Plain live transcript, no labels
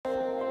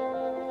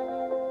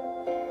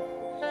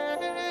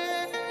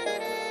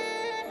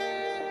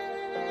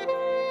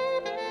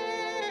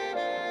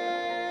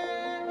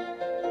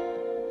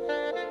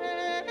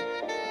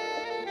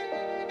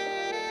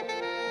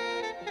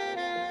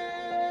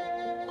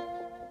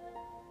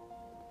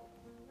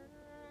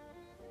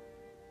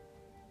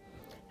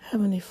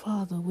Heavenly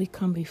Father, we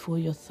come before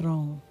your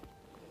throne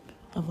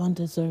of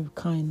undeserved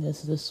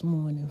kindness this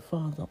morning,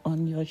 Father,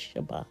 on your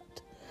Shabbat,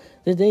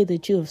 the day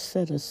that you have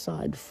set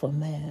aside for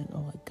man,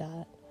 Lord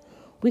God.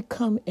 We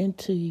come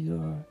into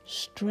your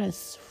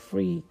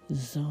stress-free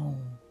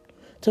zone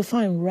to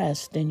find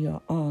rest in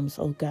your arms,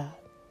 oh God,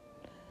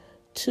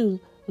 to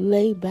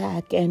lay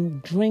back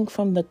and drink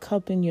from the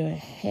cup in your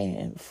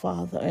hand,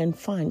 Father, and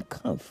find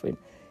comfort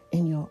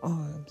in your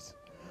arms.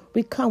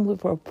 We come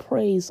with our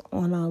praise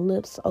on our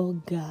lips, oh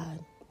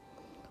God,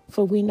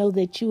 for we know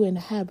that you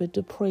inhabit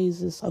the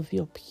praises of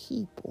your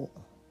people.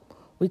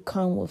 We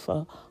come with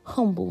a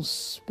humble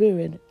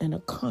spirit and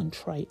a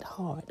contrite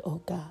heart,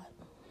 oh God.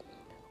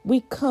 We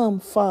come,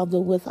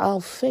 Father, with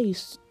our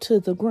face to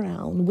the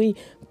ground. We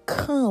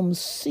come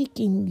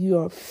seeking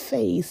your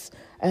face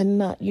and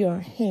not your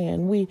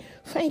hand. We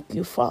thank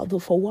you, Father,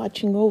 for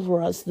watching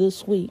over us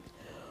this week,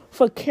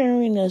 for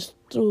carrying us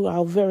through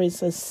our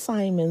various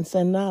assignments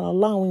and not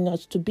allowing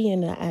us to be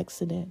in an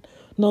accident,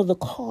 nor the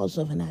cause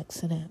of an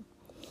accident.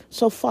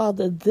 So,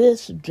 Father,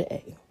 this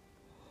day,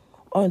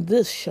 on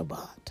this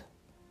Shabbat,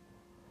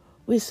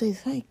 we say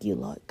thank you,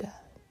 Lord God,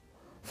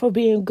 for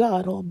being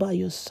God all by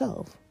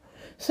yourself.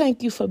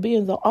 Thank you for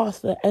being the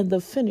author and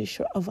the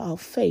finisher of our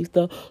faith,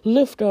 the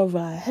lifter of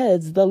our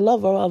heads, the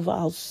lover of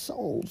our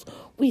souls.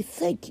 We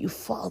thank you,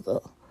 Father,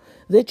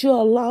 that you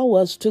allow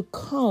us to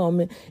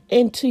come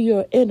into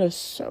your inner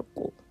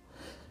circle.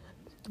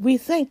 We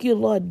thank you,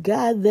 Lord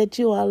God, that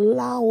you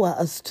allow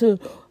us to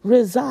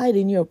reside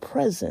in your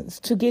presence,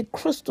 to get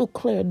crystal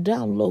clear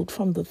download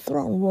from the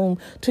throne room,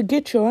 to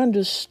get your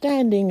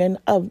understanding and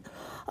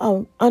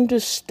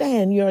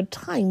understand your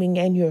timing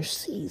and your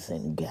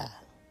season, God.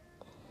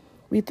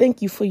 We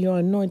thank you for your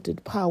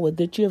anointed power,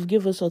 that you have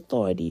given us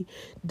authority,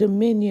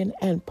 dominion,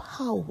 and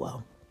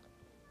power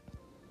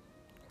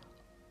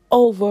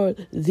over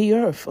the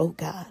earth, oh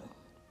God.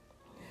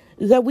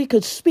 That we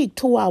could speak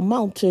to our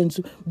mountains,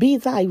 be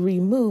thy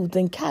removed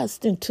and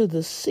cast into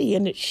the sea,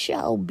 and it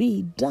shall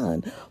be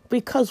done,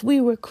 because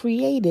we were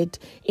created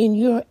in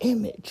your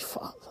image,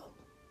 Father.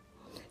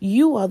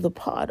 You are the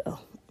potter,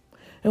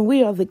 and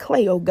we are the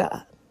clay, oh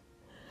God.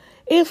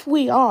 If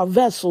we are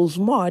vessels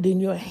marred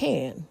in your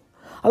hand,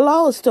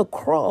 allow us to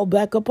crawl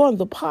back upon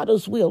the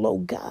potter's wheel, oh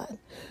God,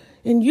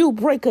 and you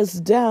break us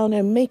down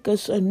and make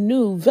us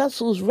anew,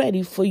 vessels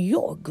ready for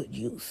your good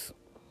use.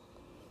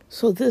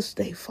 So this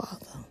day,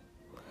 Father,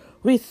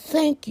 we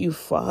thank you,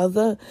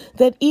 Father,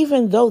 that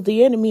even though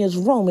the enemy is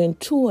roaming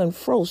to and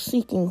fro,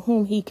 seeking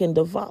whom he can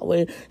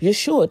devour,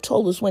 Yeshua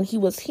told us when he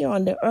was here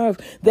on the earth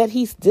that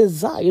he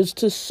desires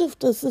to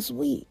sift us as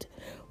wheat.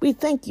 We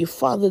thank you,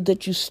 Father,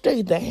 that you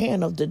stayed the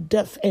hand of the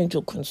death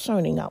angel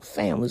concerning our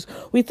families.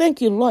 We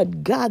thank you,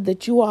 Lord God,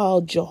 that you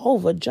are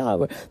Jehovah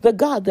Jireh, the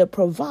God that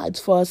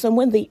provides for us. And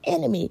when the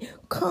enemy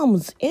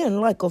comes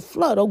in like a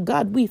flood, oh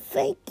God, we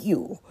thank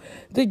you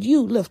that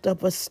you lift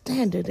up a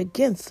standard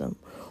against him.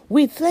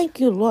 We thank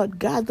you, Lord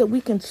God, that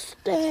we can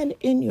stand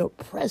in your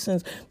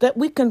presence, that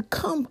we can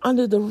come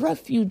under the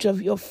refuge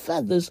of your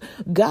feathers,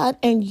 God,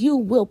 and you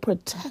will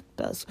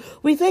protect us.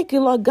 We thank you,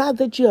 Lord God,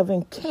 that you have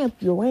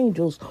encamped your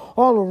angels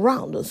all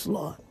around us,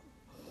 Lord.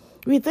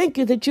 We thank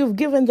you that you've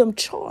given them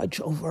charge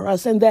over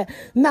us and that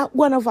not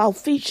one of our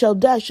feet shall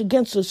dash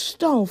against a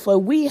stone, for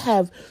we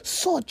have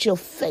sought your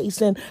face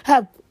and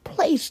have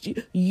placed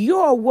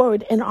your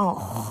word in our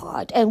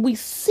heart, and we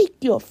seek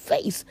your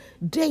face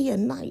day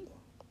and night.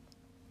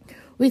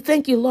 We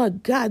thank you,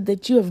 Lord God,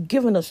 that you have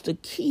given us the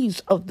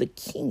keys of the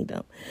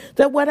kingdom,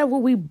 that whatever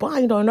we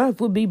bind on earth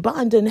will be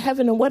bound in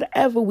heaven, and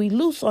whatever we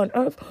loose on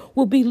earth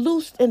will be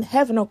loosed in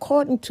heaven,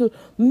 according to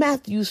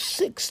Matthew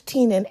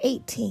 16 and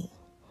 18.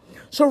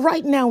 So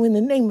right now, in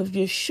the name of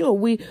Yeshua,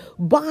 we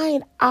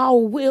bind our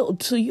will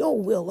to your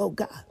will, oh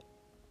God.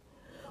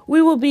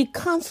 We will be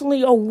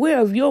constantly aware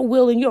of your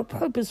will and your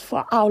purpose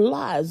for our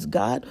lives,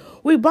 God.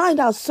 We bind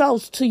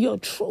ourselves to your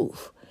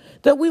truth,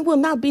 that we will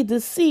not be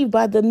deceived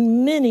by the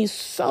many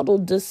subtle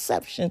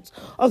deceptions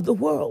of the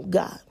world,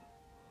 God.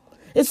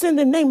 It's in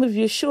the name of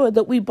Yeshua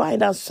that we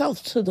bind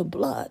ourselves to the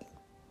blood.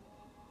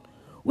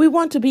 We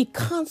want to be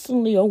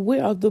constantly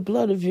aware of the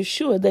blood of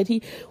Yeshua, that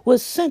he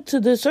was sent to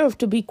this earth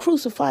to be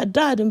crucified,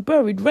 died, and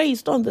buried,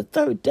 raised on the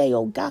third day,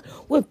 oh God,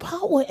 with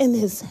power in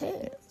his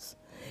hands.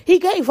 He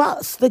gave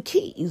us the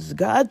keys,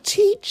 God.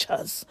 Teach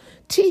us,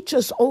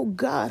 oh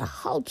God,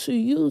 how to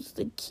use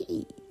the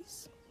keys.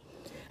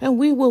 And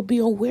we will be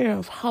aware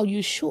of how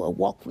Yeshua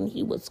walked when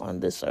he was on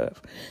this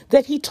earth,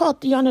 that he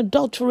taught the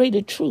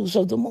unadulterated truths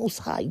of the Most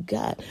High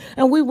God.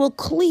 And we will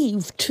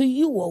cleave to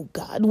you, oh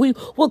God. We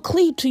will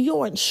cleave to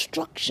your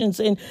instructions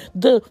and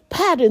the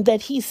pattern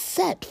that he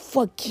set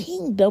for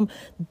kingdom,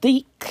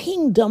 the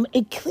kingdom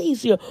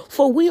ecclesia.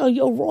 For we are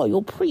your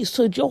royal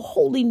priesthood, your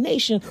holy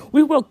nation.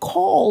 We were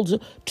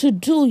called to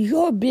do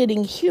your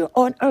bidding here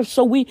on earth.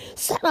 So we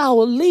set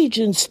our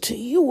allegiance to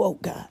you, oh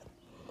God.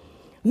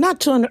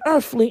 Not to an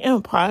earthly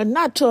empire,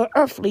 not to an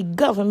earthly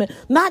government,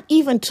 not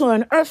even to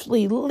an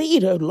earthly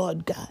leader,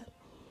 Lord God.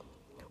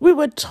 We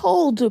were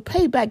told to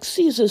pay back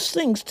Caesar's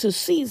things to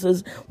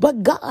Caesar's,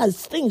 but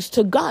God's things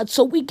to God.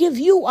 So we give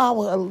you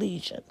our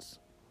allegiance.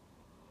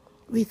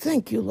 We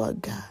thank you,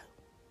 Lord God,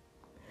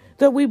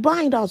 that we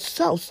bind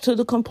ourselves to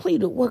the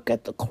completed work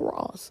at the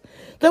cross,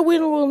 that we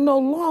will no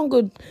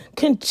longer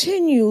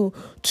continue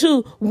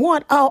to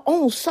want our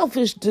own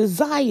selfish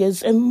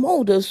desires and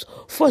motives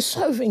for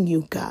serving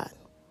you, God.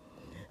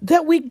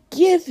 That we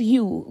give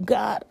you,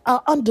 God,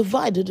 our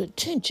undivided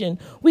attention.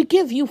 We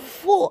give you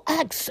full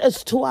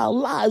access to our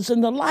lives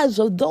and the lives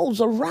of those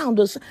around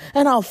us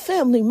and our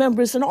family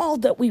members and all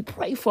that we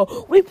pray for.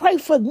 We pray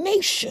for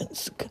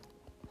nations,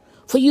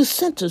 for you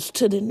sent us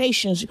to the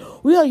nations.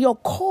 We are your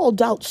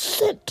called out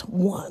sent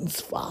ones,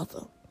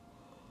 Father.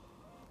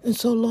 And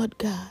so, Lord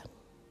God,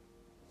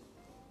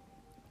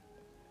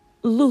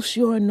 loose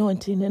your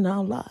anointing in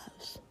our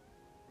lives.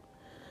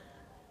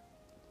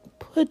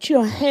 Put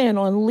your hand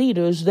on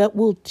leaders that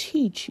will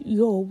teach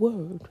your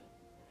word,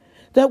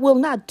 that will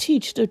not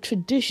teach the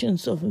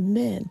traditions of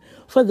men,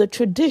 for the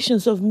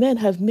traditions of men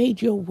have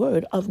made your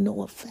word of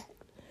no effect.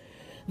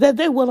 That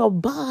they will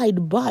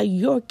abide by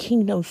your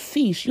kingdom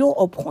feast, your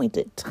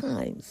appointed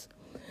times.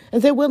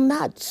 And they will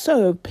not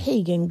serve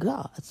pagan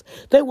gods.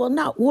 They will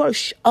not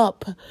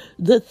worship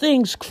the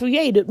things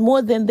created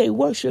more than they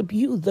worship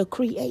you, the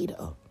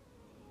creator.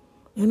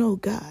 And oh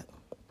God,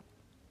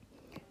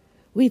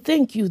 we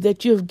thank you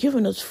that you have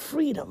given us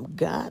freedom,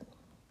 God,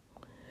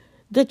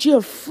 that you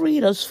have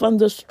freed us from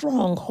the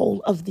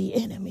stronghold of the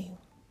enemy,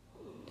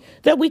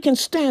 that we can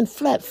stand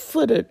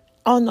flat-footed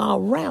on our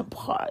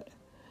rampart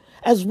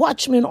as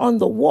watchmen on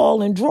the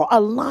wall and draw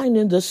a line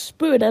in the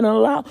spirit and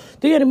allow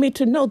the enemy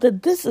to know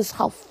that this is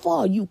how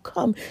far you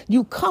come.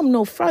 You come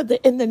no further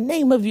in the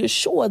name of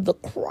Yeshua, the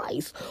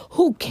Christ,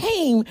 who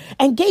came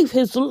and gave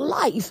his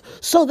life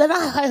so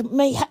that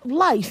may have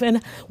life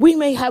and we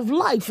may have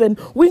life and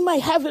we may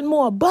have it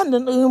more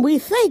abundantly. And we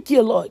thank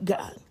you, Lord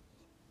God,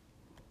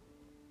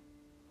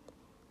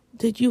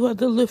 that you are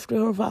the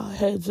lifter of our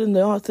heads and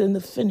the author and the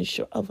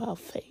finisher of our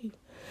faith.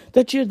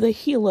 That you're the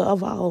healer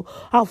of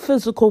our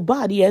physical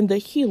body and the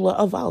healer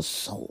of our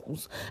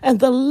souls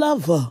and the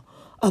lover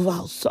of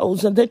our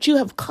souls, and that you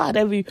have caught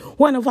every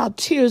one of our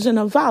tears in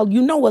a vial.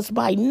 You know us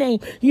by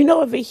name. You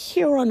know every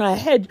hair on our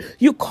head.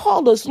 You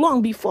called us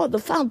long before the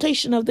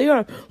foundation of the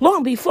earth,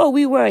 long before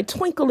we were a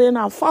twinkle in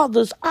our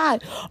father's eye,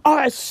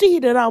 or a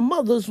seed in our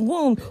mother's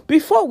womb.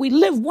 Before we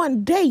lived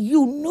one day,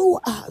 you knew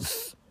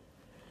us.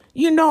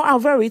 You know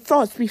our very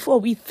thoughts before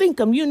we think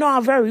them. You know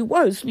our very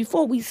words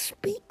before we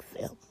speak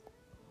them.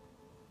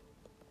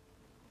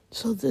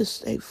 So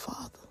this day,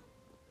 Father,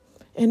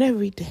 and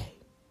every day,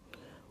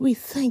 we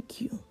thank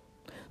you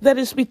that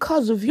it's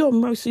because of your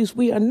mercies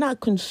we are not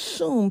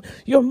consumed.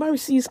 Your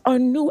mercies are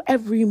new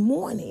every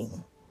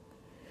morning.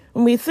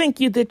 And we thank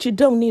you that you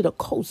don't need a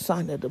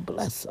cosigner to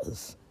bless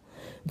us,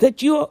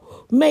 that you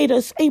made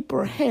us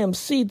Abraham's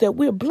seed, that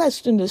we're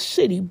blessed in the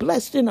city,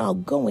 blessed in our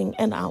going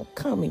and our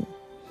coming.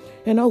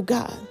 And oh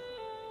God,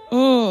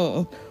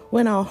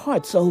 when our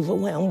hearts are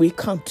overwhelmed, we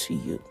come to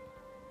you.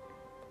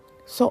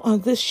 So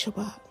on this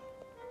Shabbat,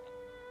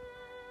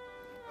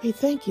 we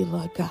thank you,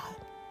 Lord God,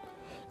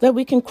 that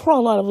we can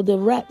crawl out of the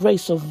rat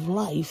race of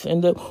life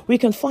and that we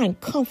can find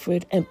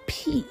comfort and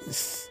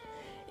peace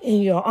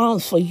in your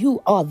arms, for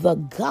you are the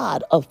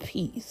God of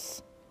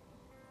peace.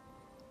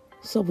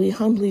 So we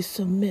humbly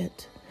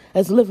submit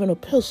as living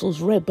epistles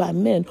read by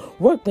men,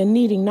 workmen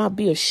needing not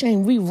be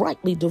ashamed. We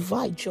rightly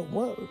divide your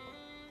word.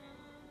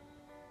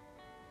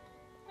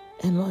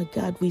 And Lord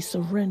God, we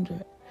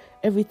surrender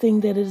everything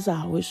that is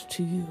ours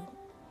to you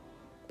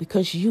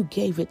because you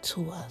gave it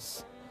to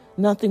us.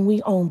 Nothing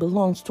we own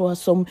belongs to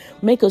us, so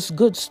make us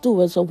good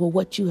stewards over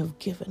what you have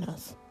given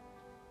us.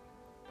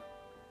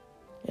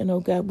 And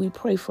oh God, we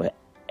pray for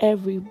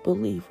every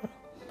believer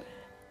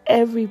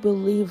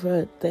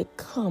that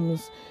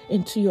comes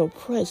into your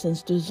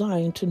presence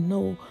desiring to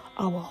know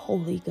our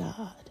holy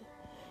God.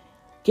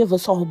 Give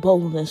us all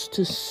boldness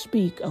to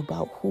speak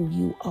about who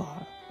you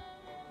are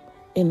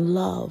in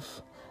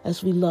love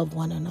as we love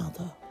one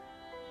another.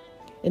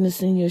 And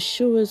it's in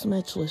Yeshua's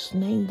matchless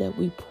name that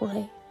we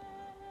pray.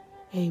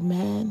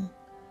 Amen,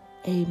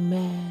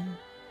 amen,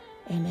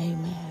 and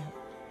amen.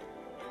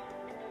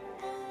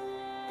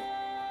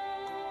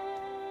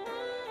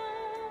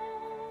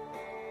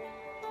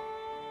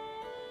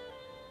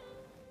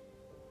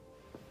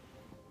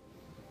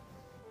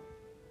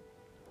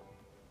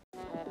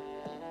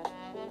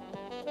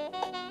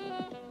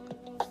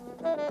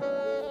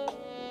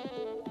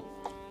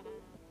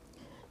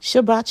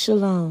 Shabbat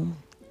Shalom.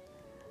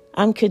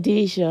 I'm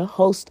Khadijah,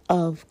 host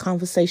of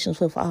Conversations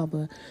with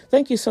Abba.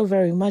 Thank you so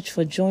very much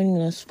for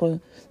joining us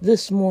for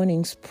this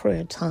morning's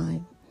prayer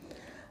time.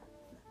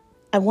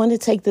 I want to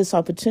take this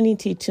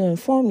opportunity to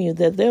inform you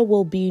that there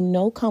will be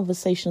no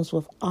Conversations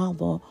with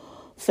Abba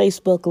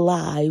Facebook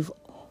Live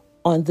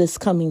on this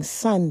coming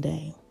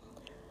Sunday.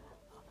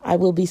 I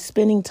will be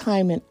spending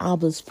time in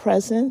Abba's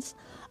presence.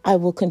 I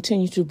will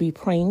continue to be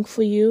praying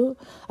for you.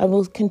 I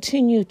will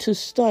continue to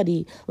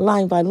study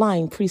line by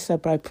line,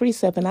 precept by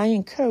precept, and I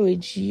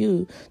encourage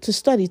you to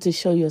study to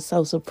show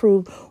yourselves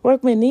approved,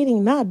 workmen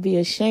needing not be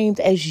ashamed,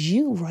 as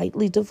you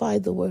rightly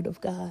divide the word of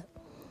God.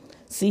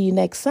 See you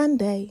next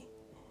Sunday.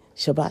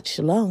 Shabbat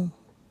Shalom.